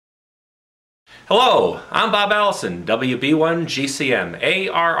Hello, I'm Bob Allison, WB1GCM,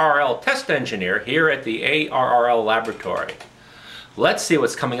 ARRL Test Engineer here at the ARRL Laboratory. Let's see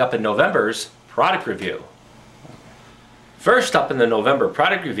what's coming up in November's product review. First up in the November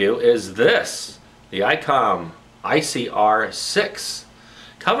product review is this, the ICOM ICR6.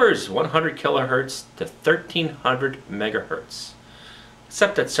 Covers 100 kilohertz to 1300 megahertz,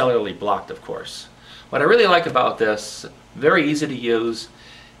 except that's cellularly blocked, of course. What I really like about this, very easy to use,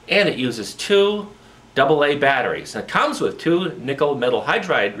 and it uses two AA batteries. It comes with two nickel metal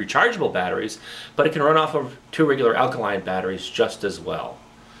hydride rechargeable batteries, but it can run off of two regular alkaline batteries just as well.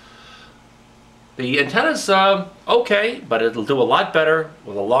 The antenna's okay, but it'll do a lot better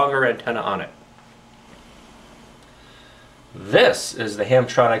with a longer antenna on it. This is the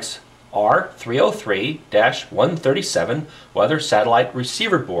Hamtronix R303-137 weather satellite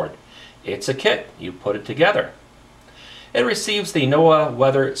receiver board. It's a kit. You put it together. It receives the NOAA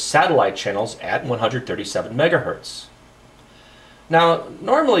weather satellite channels at 137 megahertz. Now,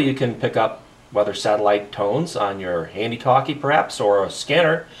 normally you can pick up weather satellite tones on your handy-talkie perhaps, or a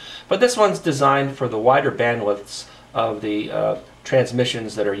scanner, but this one's designed for the wider bandwidths of the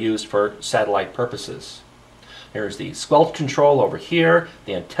transmissions that are used for satellite purposes. Here's the squelch control over here,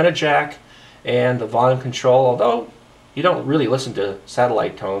 the antenna jack, and the volume control, although you don't really listen to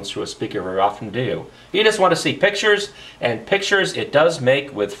satellite tones through a speaker very often, do you? You just want to see pictures, and pictures it does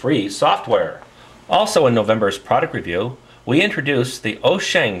make with free software. Also in November's product review, we introduced the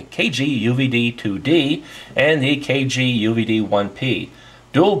Osheng KG-UVD-2D and the KG-UVD-1P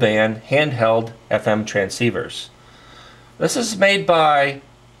dual-band handheld FM transceivers. This is made by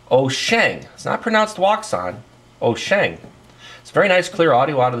Osheng. It's not pronounced Waxon. Osheng. It's very nice clear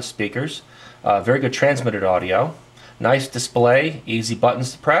audio out of the speakers, very good transmitted audio. Nice display, easy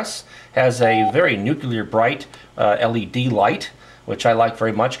buttons to press, has a very nuclear bright LED light, which I like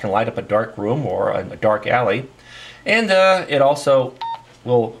very much, can light up a dark room or a dark alley. And it also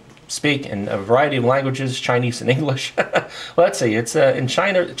will speak in a variety of languages, Chinese and English. Let's see, it's in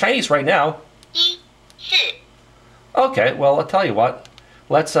Chinese right now. Okay, well I'll tell you what,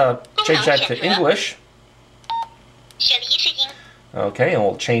 let's change that to English. Okay, and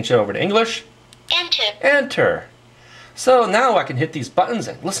we'll change it over to English. Enter. Enter. So now I can hit these buttons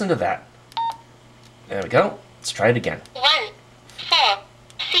and listen to that. There we go. Let's try it again. 1, 4,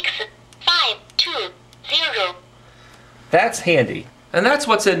 6, 5, 2, 0. That's handy. And that's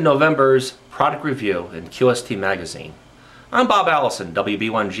what's in November's product review in QST magazine. I'm Bob Allison,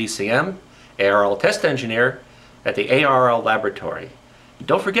 WB1GCM, ARRL Test Engineer at the ARRL Laboratory. And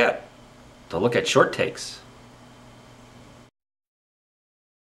don't forget to look at short takes.